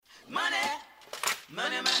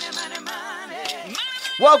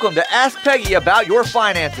Welcome to Ask Peggy About Your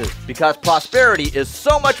Finances, because prosperity is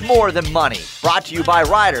so much more than money. Brought to you by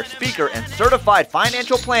writer, speaker, and certified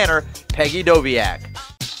financial planner, Peggy Doviak.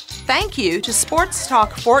 Thank you to Sports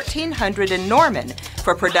Talk 1400 in Norman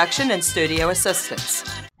for production and studio assistance.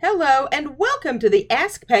 Hello, and welcome to the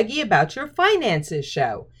Ask Peggy About Your Finances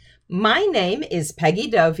show. My name is Peggy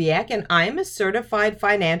Doviak, and I am a certified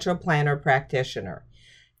financial planner practitioner.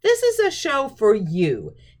 This is a show for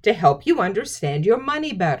you to help you understand your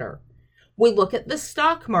money better. We look at the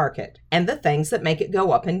stock market and the things that make it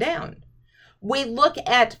go up and down. We look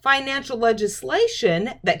at financial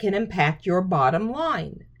legislation that can impact your bottom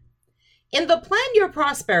line. In the Plan Your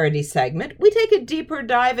Prosperity segment, we take a deeper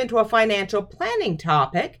dive into a financial planning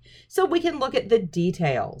topic so we can look at the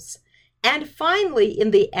details. And finally, in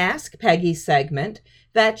the Ask Peggy segment,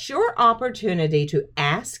 that's your opportunity to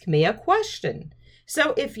ask me a question.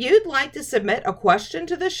 So if you'd like to submit a question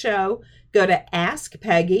to the show, go to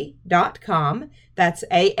askpeggy.com. That's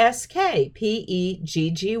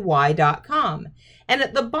askpeggy.com. And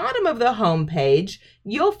at the bottom of the homepage,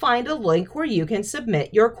 you'll find a link where you can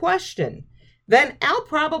submit your question. Then I'll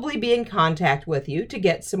probably be in contact with you to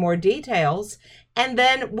get some more details, and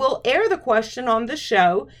then we'll air the question on the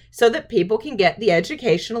show so that people can get the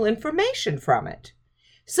educational information from it.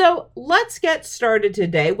 So let's get started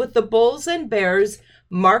today with the Bulls and Bears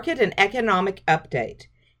Market and Economic Update.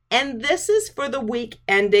 And this is for the week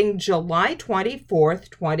ending July 24th,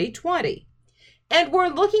 2020. And we're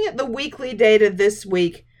looking at the weekly data this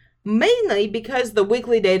week, mainly because the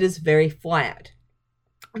weekly data is very flat.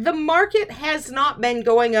 The market has not been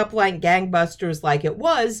going up like gangbusters like it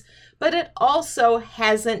was, but it also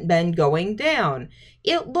hasn't been going down.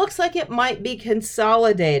 It looks like it might be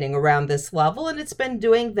consolidating around this level, and it's been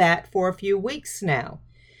doing that for a few weeks now.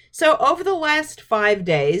 So over the last 5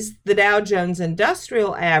 days, the Dow Jones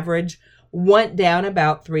Industrial Average went down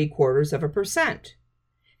about 0.75%.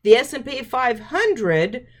 The S&P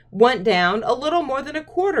 500 went down a little more than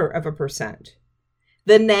 0.25%.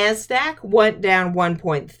 The NASDAQ went down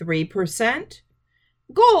 1.3%.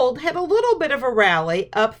 Gold had a little bit of a rally,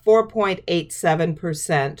 up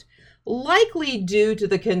 4.87%, likely due to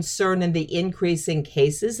the concern in the increasing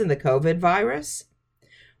cases in the COVID virus.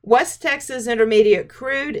 West Texas Intermediate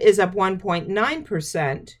Crude is up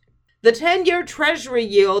 1.9%. The 10-year Treasury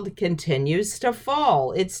yield continues to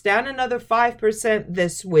fall. It's down another 5%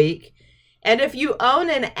 this week. And if you own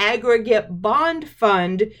an aggregate bond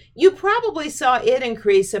fund, you probably saw it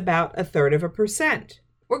increase about 0.33%.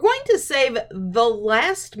 We're going to save the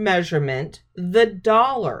last measurement, the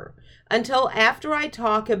dollar, until after I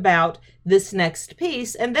talk about this next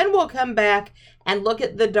piece, and then we'll come back and look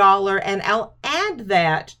at the dollar, and I'll add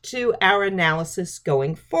that to our analysis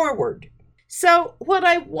going forward. So what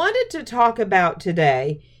I wanted to talk about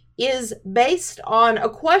today is based on a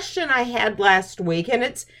question I had last week, and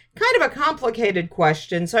it's kind of a complicated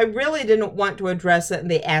question, so I really didn't want to address it in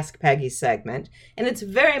the Ask Peggy segment, and it's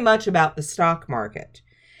very much about the stock market.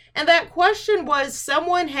 And that question was,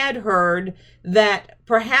 someone had heard that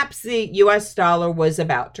perhaps the US dollar was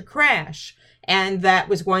about to crash, and that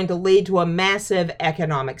was going to lead to a massive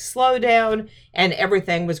economic slowdown, and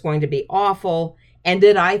everything was going to be awful, and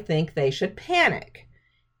did I think they should panic?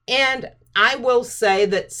 And I will say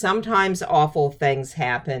that sometimes awful things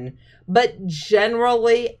happen, but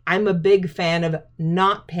generally I'm a big fan of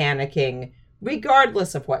not panicking,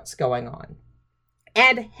 regardless of what's going on.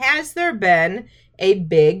 And has there been a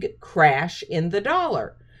big crash in the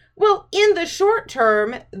dollar? Well, in the short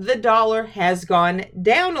term, the dollar has gone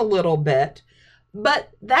down a little bit,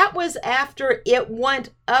 but that was after it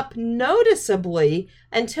went up noticeably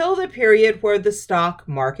until the period where the stock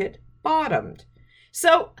market bottomed.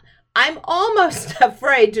 So I'm almost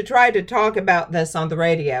afraid to try to talk about this on the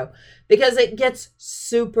radio because it gets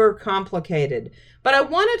super complicated. But I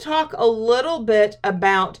want to talk a little bit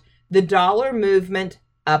about the dollar movement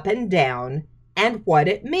up and down and what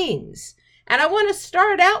it means. And I want to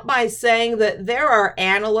start out by saying that there are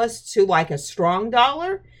analysts who like a strong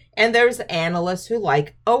dollar, and there's analysts who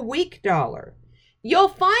like a weak dollar. You'll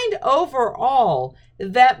find overall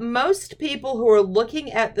that most people who are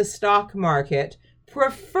looking at the stock market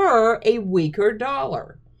prefer a weaker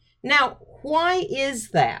dollar. Now, why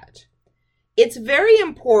is that? It's very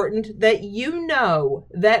important that you know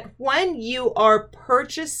that when you are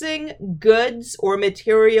purchasing goods or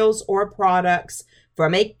materials or products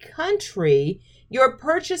from a country, you're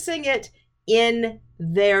purchasing it in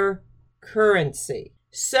their currency.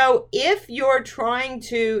 So if you're trying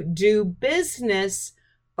to do business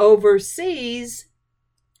overseas,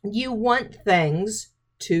 you want things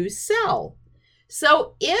to sell.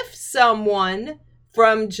 So if someone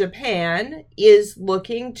from Japan is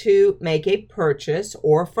looking to make a purchase,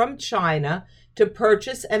 or from China to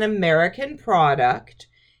purchase an American product,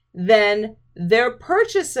 then they're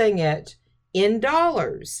purchasing it in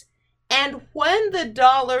dollars. And when the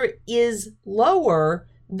dollar is lower,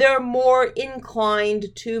 they're more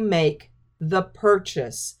inclined to make the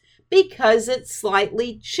purchase because it's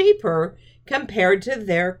slightly cheaper compared to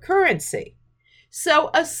their currency. So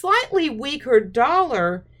a slightly weaker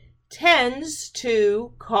dollar tends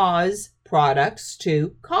to cause products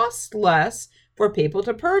to cost less for people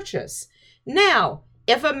to purchase. Now,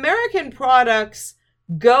 if American products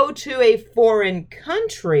go to a foreign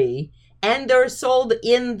country and they're sold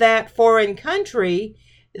in that foreign country,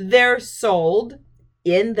 they're sold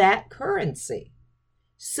in that currency.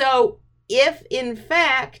 So if in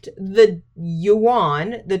fact the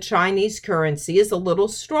yuan, the Chinese currency, is a little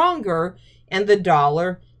stronger and the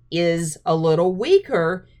dollar is a little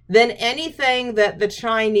weaker, then anything that the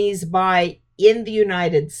Chinese buy in the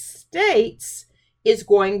United States is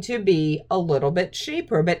going to be a little bit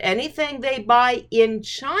cheaper. But anything they buy in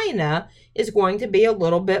China is going to be a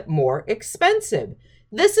little bit more expensive.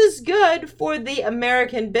 This is good for the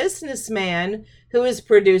American businessman who is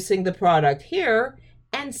producing the product here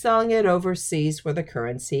and selling it overseas where the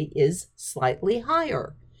currency is slightly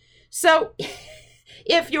higher. So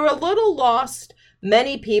if you're a little lost,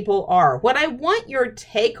 many people are. What I want your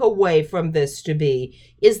takeaway from this to be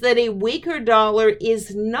is that a weaker dollar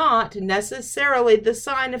is not necessarily the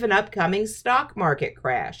sign of an upcoming stock market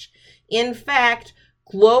crash. In fact,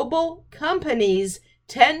 global companies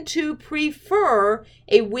tend to prefer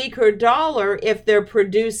a weaker dollar if they're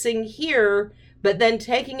producing here, but then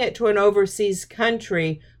taking it to an overseas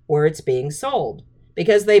country where it's being sold,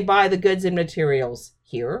 because they buy the goods and materials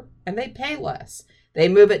here and they pay less. They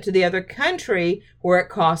move it to the other country where it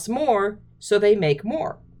costs more, so they make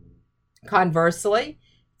more. Conversely,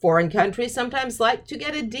 foreign countries sometimes like to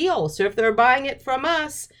get a deal. So if they're buying it from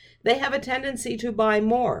us, they have a tendency to buy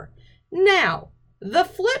more. Now, the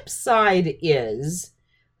flip side is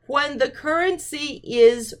when the currency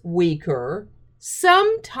is weaker,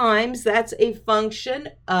 sometimes that's a function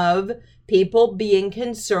of people being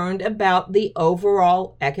concerned about the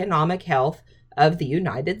overall economic health of the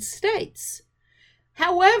United States.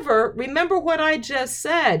 However, remember what I just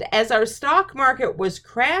said. As our stock market was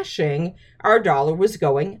crashing, our dollar was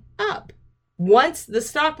going up. Once the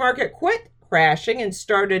stock market quit crashing and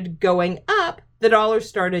started going up, the dollar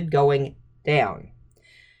started going down.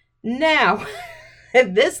 Now,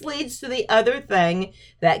 this leads to the other thing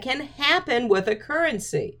that can happen with a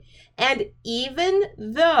currency. And even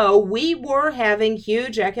though we were having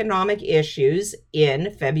huge economic issues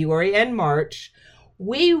in February and March,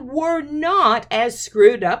 we were not as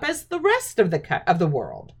screwed up as the rest of the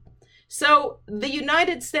world. So the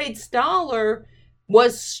United States dollar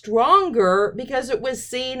was stronger because it was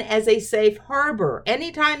seen as a safe harbor.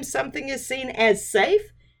 Anytime something is seen as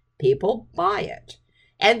safe, people buy it.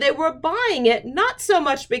 And they were buying it not so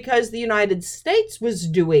much because the United States was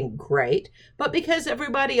doing great, but because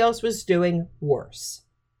everybody else was doing worse.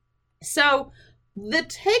 So the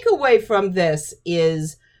takeaway from this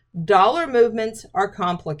is dollar movements are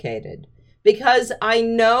complicated, because I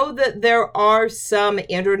know that there are some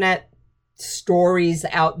internet stories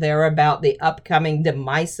out there about the upcoming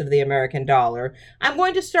demise of the American dollar. I'm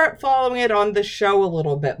going to start following it on the show a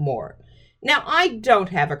little bit more. Now, I don't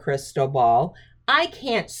have a crystal ball. I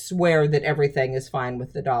can't swear that everything is fine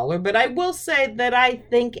with the dollar, but I will say that I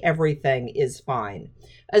think everything is fine,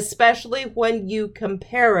 especially when you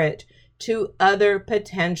compare it to other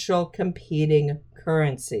potential competing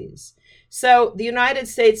currencies. So the United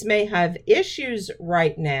States may have issues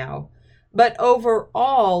right now, but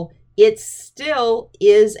overall, it still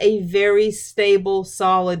is a very stable,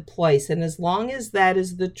 solid place. And as long as that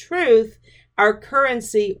is the truth, our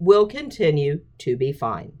currency will continue to be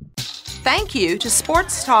fine. Thank you to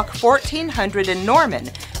Sports Talk 1400 in Norman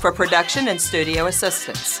for production and studio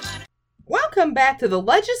assistance. Welcome back to the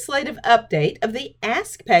legislative update of the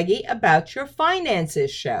Ask Peggy About Your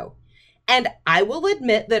Finances show. And I will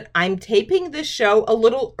admit that I'm taping this show a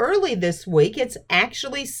little early this week. It's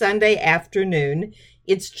actually Sunday afternoon.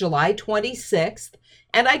 It's July 26th.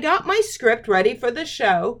 And I got my script ready for the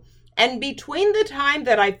show. And between the time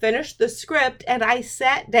that I finished the script and I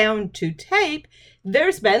sat down to tape,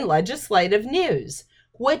 there's been legislative news,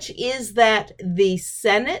 which is that the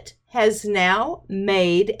Senate has now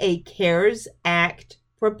made a CARES Act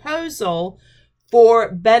proposal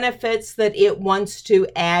for benefits that it wants to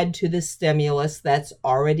add to the stimulus that's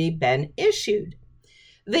already been issued.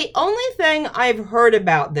 The only thing I've heard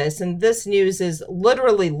about this, and this news is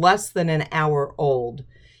literally less than an hour old,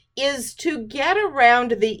 is to get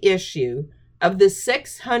around the issue of the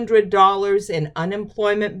 $600 in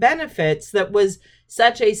unemployment benefits that was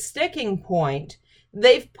such a sticking point.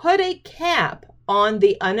 They've put a cap on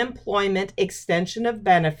the unemployment extension of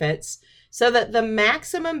benefits so that the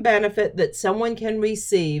maximum benefit that someone can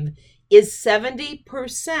receive is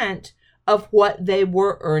 70% of what they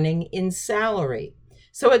were earning in salary.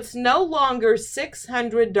 So it's no longer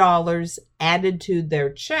 $600 added to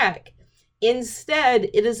their check. Instead,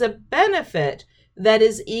 it is a benefit that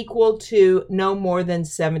is equal to no more than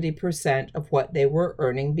 70% of what they were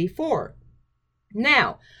earning before.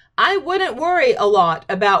 Now, I wouldn't worry a lot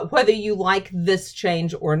about whether you like this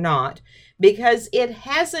change or not, because it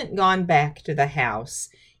hasn't gone back to the House.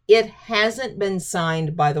 It hasn't been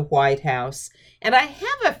signed by the White House. And I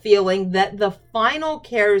have a feeling that the final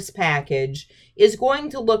CARES package is going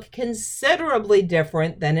to look considerably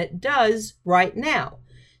different than it does right now.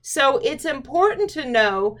 So it's important to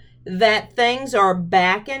know that things are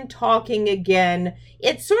back and talking again.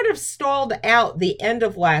 It sort of stalled out the end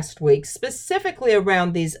of last week, specifically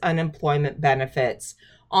around these unemployment benefits,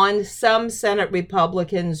 on some Senate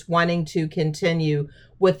Republicans wanting to continue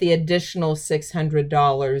with the additional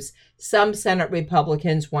 $600, some Senate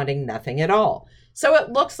Republicans wanting nothing at all. So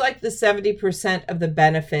it looks like the 70% of the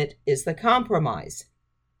benefit is the compromise.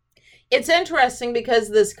 It's interesting because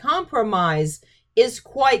this compromise is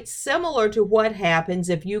quite similar to what happens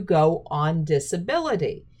if you go on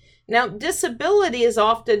disability. Now, disability is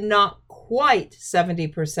often not quite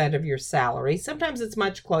 70% of your salary. Sometimes it's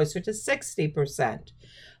much closer to 60%.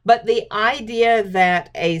 But the idea that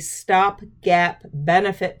a stopgap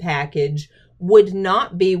benefit package would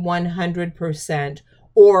not be 100%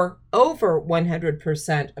 or over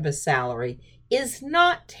 100% of a salary is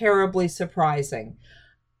not terribly surprising.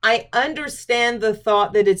 I understand the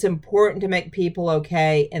thought that it's important to make people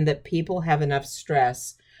okay and that people have enough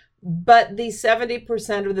stress, but the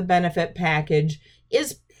 70% of the benefit package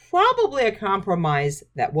is probably a compromise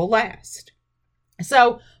that will last.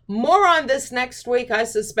 So more on this next week. I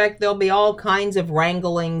suspect there'll be all kinds of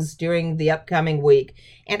wranglings during the upcoming week,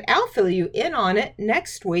 and I'll fill you in on it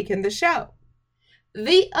next week in the show.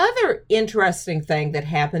 The other interesting thing that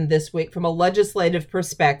happened this week from a legislative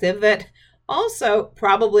perspective that also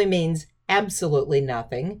probably means absolutely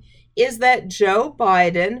nothing is that Joe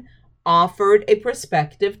Biden offered a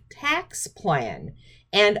prospective tax plan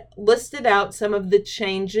and listed out some of the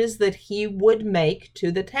changes that he would make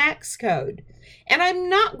to the tax code. And I'm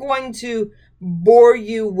not going to bore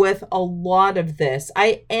you with a lot of this.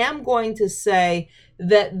 I am going to say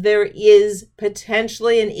that there is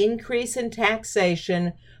potentially an increase in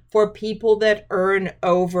taxation for people that earn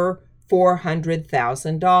over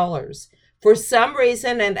 $400,000. For some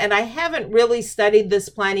reason, and I haven't really studied this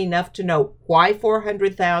plan enough to know why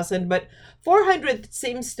 400,000, but 400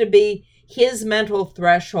 seems to be his mental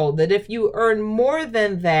threshold, that if you earn more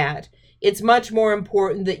than that, it's much more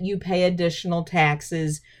important that you pay additional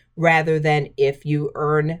taxes rather than if you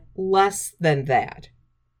earn less than that.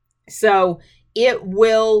 So it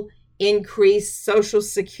will increase Social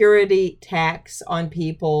Security tax on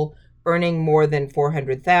people earning more than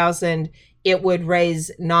 400,000. It would raise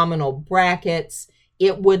nominal brackets.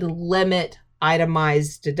 It would limit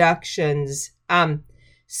itemized deductions.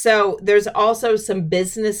 So there's also some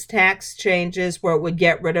business tax changes where it would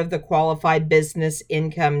get rid of the qualified business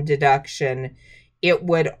income deduction. It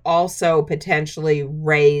would also potentially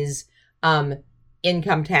raise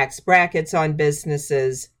income tax brackets on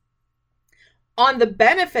businesses. On the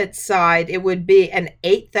benefits side, it would be an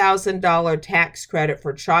 $8,000 tax credit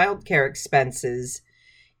for childcare expenses.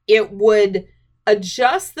 It would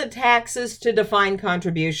adjust the taxes to defined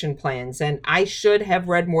contribution plans. And I should have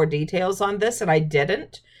read more details on this, and I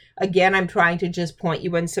didn't. Again, I'm trying to just point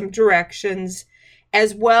you in some directions,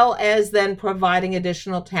 as well as then providing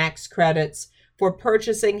additional tax credits for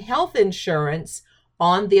purchasing health insurance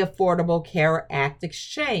on the Affordable Care Act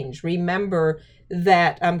exchange. Remember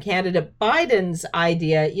that candidate Biden's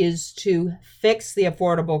idea is to fix the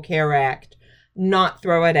Affordable Care Act, not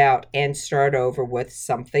throw it out and start over with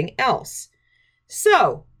something else.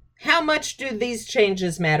 So, how much do these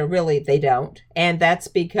changes matter? Really, they don't. And that's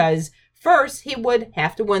because, first, he would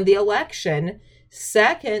have to win the election.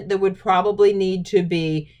 Second, there would probably need to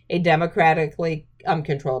be a democratically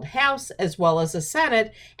controlled House as well as a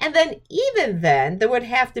Senate. And then, even then, there would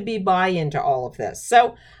have to be buy-in to all of this.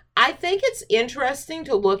 So, I think it's interesting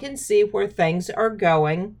to look and see where things are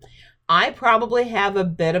going. I probably have a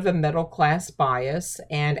bit of a middle-class bias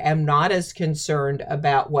and am not as concerned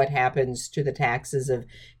about what happens to the taxes of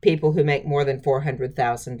people who make more than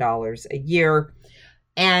 $400,000 a year.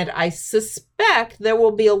 And I suspect there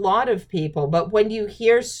will be a lot of people, but when you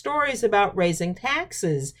hear stories about raising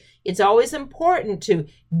taxes, it's always important to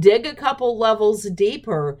dig a couple levels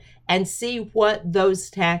deeper and see what those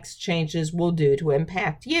tax changes will do to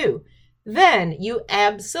impact you. Then you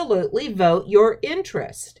absolutely vote your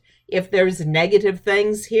interest. If there's negative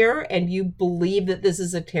things here and you believe that this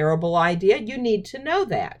is a terrible idea, you need to know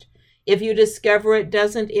that. If you discover it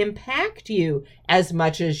doesn't impact you as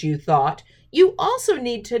much as you thought, you also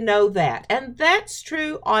need to know that. And that's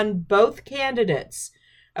true on both candidates.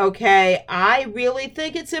 Okay, I really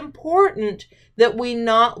think it's important that we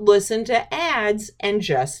not listen to ads and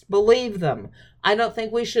just believe them. I don't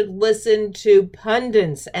think we should listen to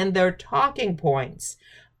pundits and their talking points.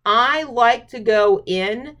 I like to go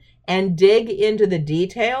in and dig into the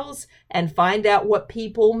details and find out what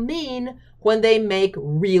people mean when they make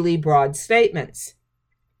really broad statements.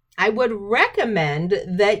 I would recommend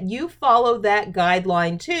that you follow that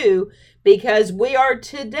guideline too, because we are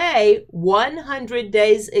today 100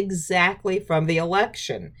 days exactly from the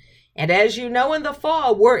election. And as you know, in the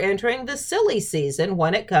fall, we're entering the silly season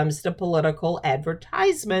when it comes to political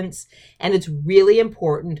advertisements. And it's really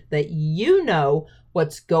important that you know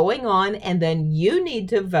what's going on, and then you need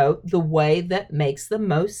to vote the way that makes the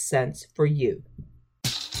most sense for you.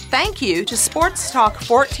 Thank you to Sports Talk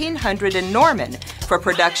 1400 in Norman for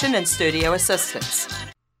production and studio assistance.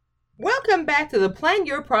 Welcome back to the Plan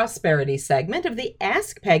Your Prosperity segment of the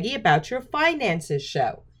Ask Peggy About Your Finances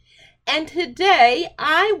show. And today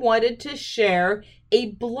I wanted to share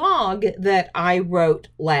a blog that I wrote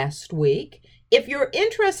last week. If you're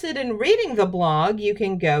interested in reading the blog, you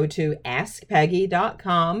can go to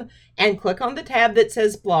askpeggy.com and click on the tab that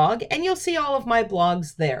says blog, and you'll see all of my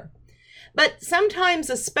blogs there. But sometimes,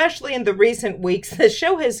 especially in the recent weeks, the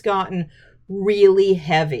show has gotten really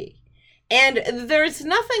heavy. And there's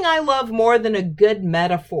nothing I love more than a good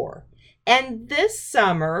metaphor. And this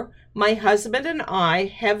summer, my husband and I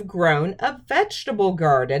have grown a vegetable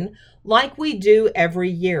garden like we do every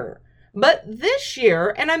year. But this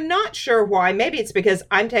year, and I'm not sure why, maybe it's because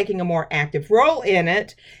I'm taking a more active role in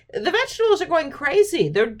it, the vegetables are going crazy.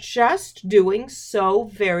 They're just doing so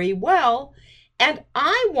very well. And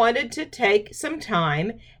I wanted to take some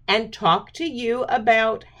time and talk to you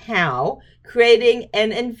about how creating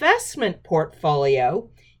an investment portfolio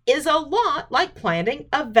is a lot like planting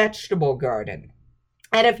a vegetable garden.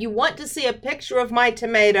 And if you want to see a picture of my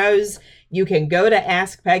tomatoes, you can go to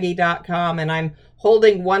askpeggy.com, and I'm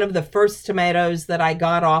holding one of the first tomatoes that I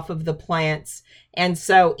got off of the plants. And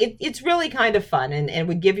so it's really kind of fun and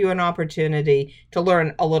would give you an opportunity to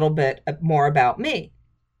learn a little bit more about me.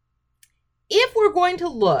 If we're going to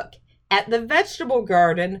look at the vegetable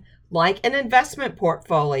garden like an investment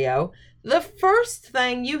portfolio, the first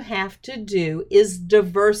thing you have to do is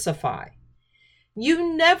diversify.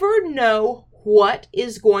 You never know what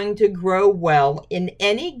is going to grow well in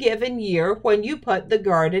any given year when you put the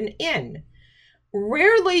garden in.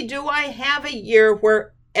 Rarely do I have a year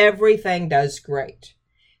where everything does great.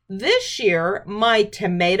 This year, my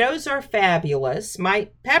tomatoes are fabulous, my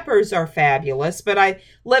peppers are fabulous, but I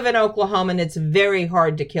live in Oklahoma and it's very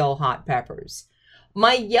hard to kill hot peppers.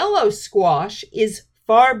 My yellow squash is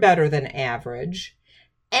far better than average,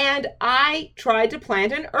 and I tried to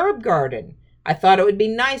plant an herb garden. I thought it would be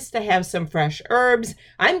nice to have some fresh herbs.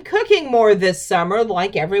 I'm cooking more this summer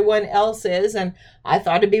like everyone else is, and I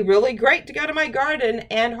thought it'd be really great to go to my garden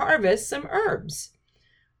and harvest some herbs.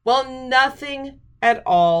 Well, nothing at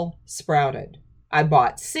all sprouted. I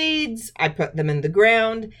bought seeds, I put them in the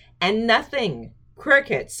ground, and nothing.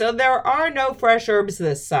 Crickets. So there are no fresh herbs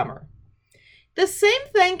this summer. The same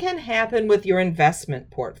thing can happen with your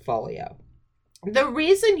investment portfolio. The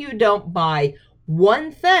reason you don't buy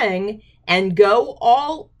one thing and go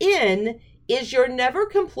all in is you're never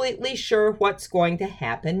completely sure what's going to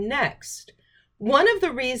happen next. One of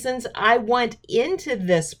the reasons I went into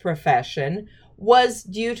this profession was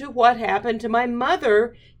due to what happened to my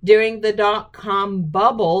mother during the dot-com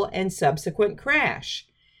bubble and subsequent crash.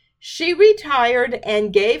 She retired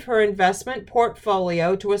and gave her investment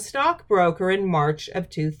portfolio to a stockbroker in March of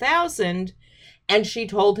 2000, and she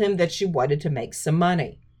told him that she wanted to make some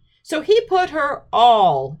money. So he put her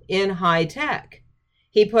all in high tech.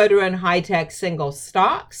 He put her in high-tech single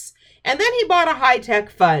stocks, and then he bought a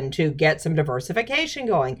high-tech fund to get some diversification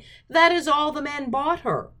going. That is all the man bought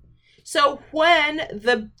her. So when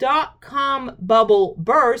the dot-com bubble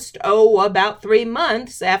burst, about 3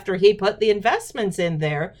 months after he put the investments in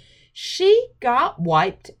there, she got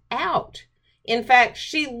wiped out. In fact,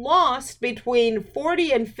 she lost between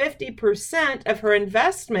 40 and 50% of her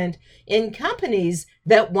investment in companies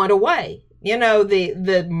that went away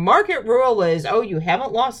The market rule is, oh, you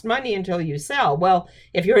haven't lost money until you sell. Well,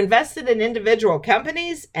 if you're invested in individual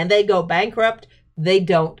companies and they go bankrupt, they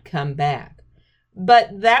don't come back.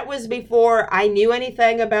 But that was before I knew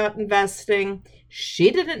anything about investing.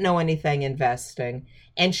 She didn't know anything investing,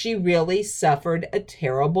 and she really suffered a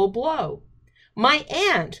terrible blow. My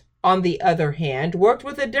aunt, on the other hand, worked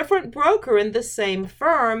with a different broker in the same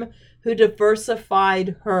firm who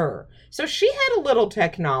diversified her. So she had a little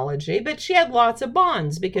technology, but she had lots of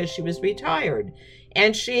bonds because she was retired.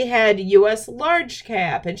 And she had U.S. large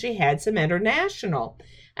cap, and she had some international.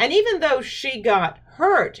 And even though she got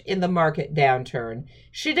hurt in the market downturn,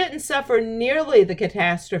 she didn't suffer nearly the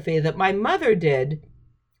catastrophe that my mother did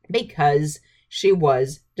because she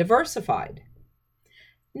was diversified.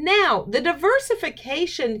 Now, the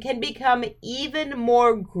diversification can become even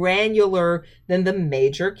more granular than the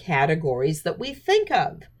major categories that we think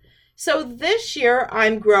of. So this year,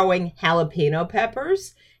 I'm growing jalapeno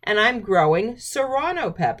peppers and I'm growing serrano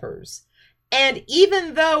peppers. And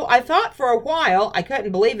even though I thought for a while, I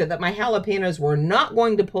couldn't believe it, that my jalapenos were not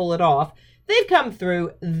going to pull it off, they've come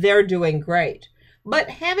through, they're doing great. But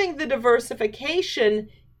having the diversification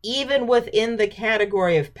even within the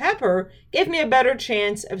category of pepper, gave me a better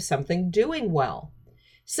chance of something doing well.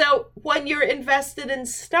 So when you're invested in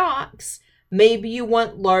stocks, maybe you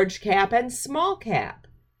want large cap and small cap.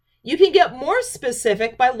 You can get more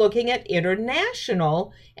specific by looking at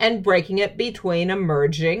international and breaking it between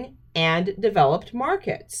emerging and developed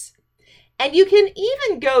markets. And you can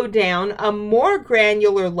even go down a more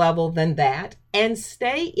granular level than that and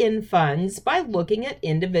stay in funds by looking at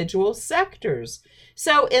individual sectors.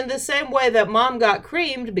 So in the same way that mom got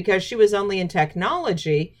creamed because she was only in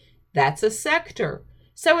technology, that's a sector.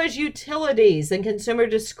 So is utilities and consumer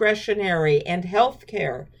discretionary and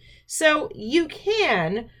healthcare. So you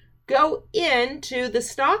can go into the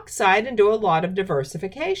stock side and do a lot of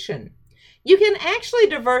diversification. You can actually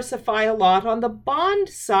diversify a lot on the bond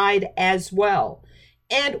side as well.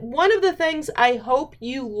 And one of the things I hope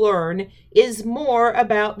you learn is more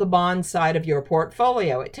about the bond side of your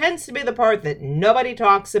portfolio. It tends to be the part that nobody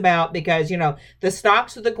talks about because, the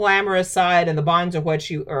stocks are the glamorous side and the bonds are what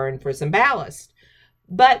you earn for some ballast.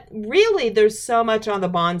 But really, there's so much on the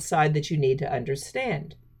bond side that you need to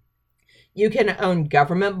understand. You can own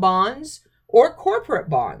government bonds or corporate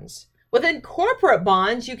bonds. Within corporate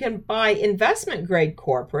bonds, you can buy investment-grade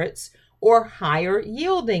corporates or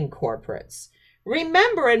higher-yielding corporates.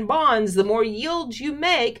 Remember, in bonds, the more yields you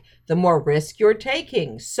make, the more risk you're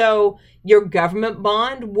taking. So your government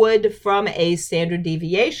bond would, from a standard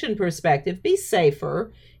deviation perspective, be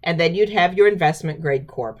safer, and then you'd have your investment-grade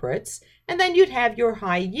corporates, and then you'd have your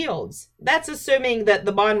high yields. That's assuming that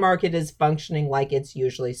the bond market is functioning like it's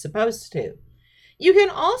usually supposed to. You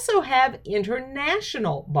can also have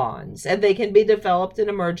international bonds, and they can be developed in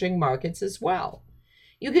emerging markets as well.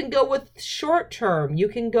 You can go with short term, you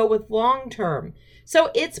can go with long term.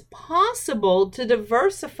 So it's possible to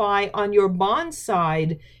diversify on your bond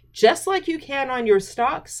side just like you can on your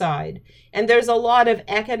stock side. And there's a lot of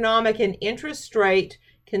economic and interest rate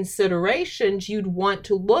considerations you'd want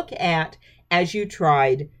to look at as you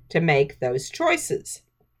tried to make those choices.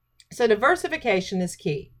 So diversification is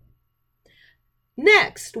key.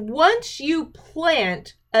 Next, once you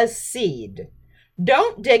plant a seed,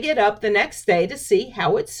 don't dig it up the next day to see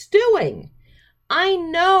how it's doing. I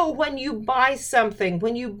know when you buy something,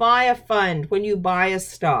 when you buy a fund, when you buy a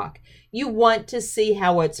stock, you want to see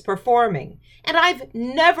how it's performing. And I've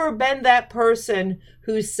never been that person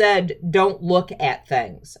who said, don't look at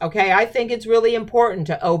things. Okay, I think it's really important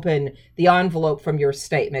to open the envelope from your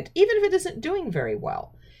statement, even if it isn't doing very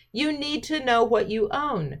well. You need to know what you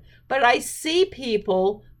own. But I see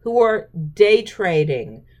people who are day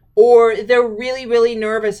trading, or they're really, really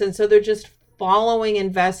nervous, and so they're just following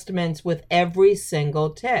investments with every single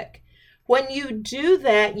tick. When you do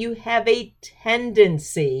that, you have a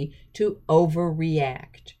tendency to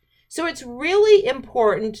overreact. So it's really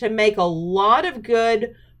important to make a lot of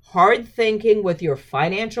good, hard thinking with your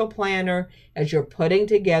financial planner as you're putting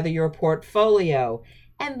together your portfolio,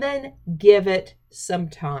 and then give it some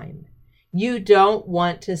time. You don't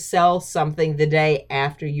want to sell something the day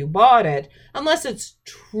after you bought it unless it's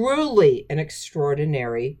truly an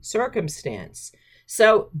extraordinary circumstance.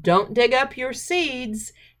 So don't dig up your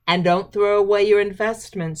seeds and don't throw away your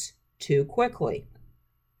investments too quickly.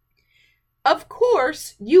 Of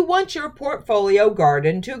course, you want your portfolio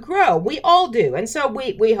garden to grow. We all do. And so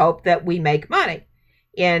we hope that we make money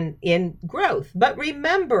in growth. But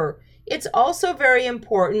remember, it's also very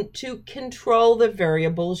important to control the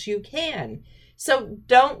variables you can. So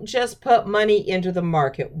don't just put money into the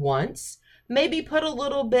market once, maybe put a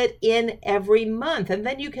little bit in every month, and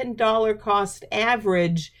then you can dollar cost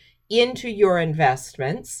average into your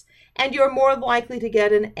investments, and you're more likely to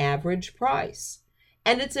get an average price.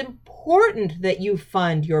 And it's important that you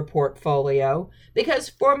fund your portfolio, because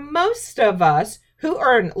for most of us who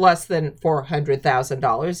earn less than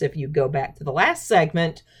 $400,000, if you go back to the last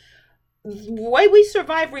segment, the way we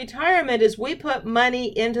survive retirement is we put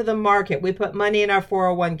money into the market. We put money in our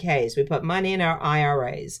 401ks. We put money in our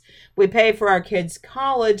IRAs. We pay for our kids'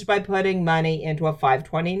 college by putting money into a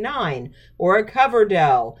 529 or a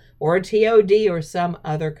Coverdell or a TOD or some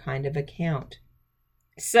other kind of account.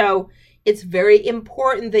 So it's very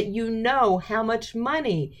important that you know how much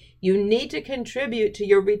money you need to contribute to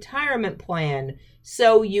your retirement plan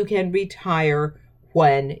so you can retire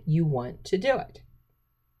when you want to do it.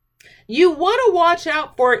 You want to watch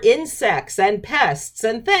out for insects and pests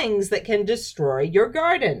and things that can destroy your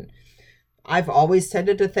garden. I've always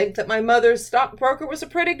tended to think that my mother's stockbroker was a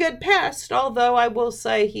pretty good pest, although I will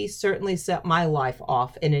say he certainly set my life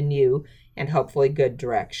off in a new and hopefully good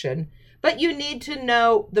direction. But you need to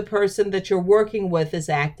know the person that you're working with is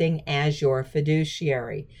acting as your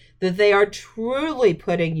fiduciary, that they are truly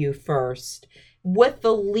putting you first with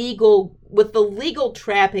the legal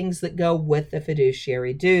trappings that go with the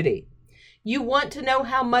fiduciary duty. You want to know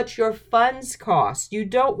how much your funds cost. You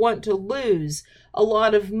don't want to lose a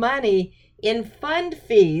lot of money in fund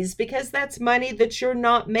fees, because that's money that you're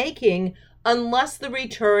not making unless the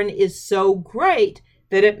return is so great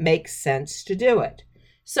that it makes sense to do it.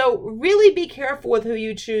 So really be careful with who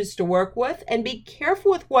you choose to work with, and be careful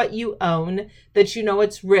with what you own, that you know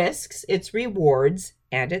its risks, its rewards,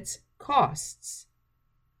 and its costs.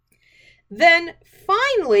 Then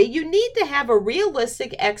finally, you need to have a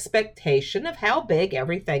realistic expectation of how big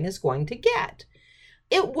everything is going to get.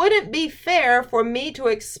 It wouldn't be fair for me to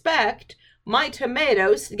expect my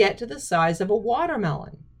tomatoes to get to the size of a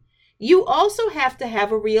watermelon. You also have to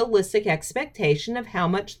have a realistic expectation of how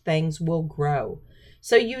much things will grow.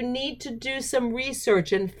 So you need to do some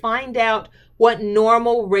research and find out what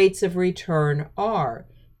normal rates of return are.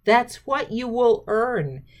 That's what you will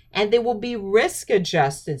earn, and they will be risk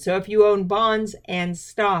adjusted. So if you own bonds and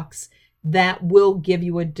stocks, that will give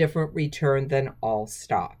you a different return than all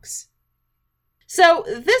stocks. So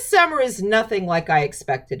this summer is nothing like I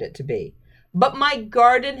expected it to be, but my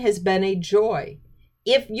garden has been a joy.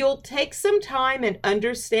 If you'll take some time and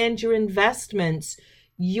understand your investments,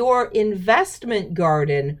 your investment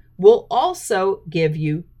garden will also give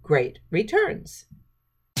you great returns.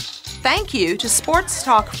 Thank you to Sports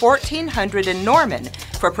Talk 1400 in Norman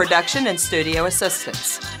for production and studio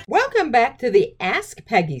assistance. Welcome back to the Ask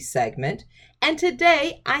Peggy segment, and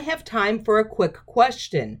today I have time for a quick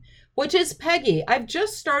question, which is, Peggy, I've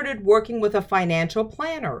just started working with a financial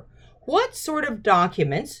planner. What sort of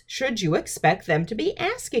documents should you expect them to be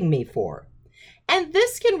asking me for? And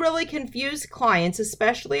this can really confuse clients,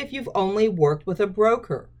 especially if you've only worked with a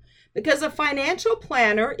broker, because a financial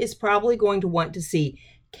planner is probably going to want to see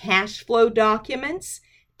cash flow documents,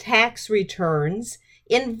 tax returns,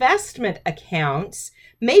 investment accounts,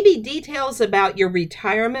 maybe details about your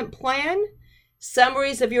retirement plan,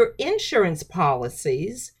 summaries of your insurance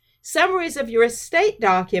policies, summaries of your estate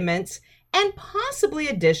documents, and possibly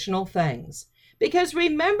additional things. Because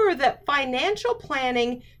remember that financial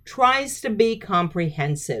planning tries to be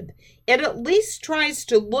comprehensive. It at least tries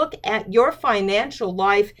to look at your financial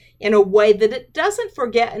life in a way that it doesn't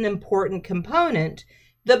forget an important component.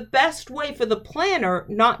 The best way for the planner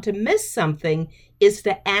not to miss something is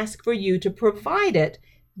to ask for you to provide it.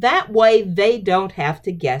 That way they don't have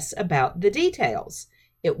to guess about the details.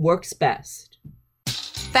 It works best.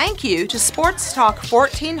 Thank you to Sports Talk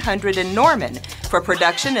 1400 in Norman for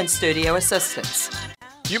production and studio assistance.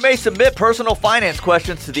 You may submit personal finance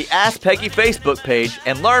questions to the Ask Peggy Facebook page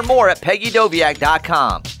and learn more at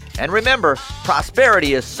PeggyDoviak.com. And remember,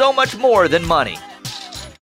 prosperity is so much more than money.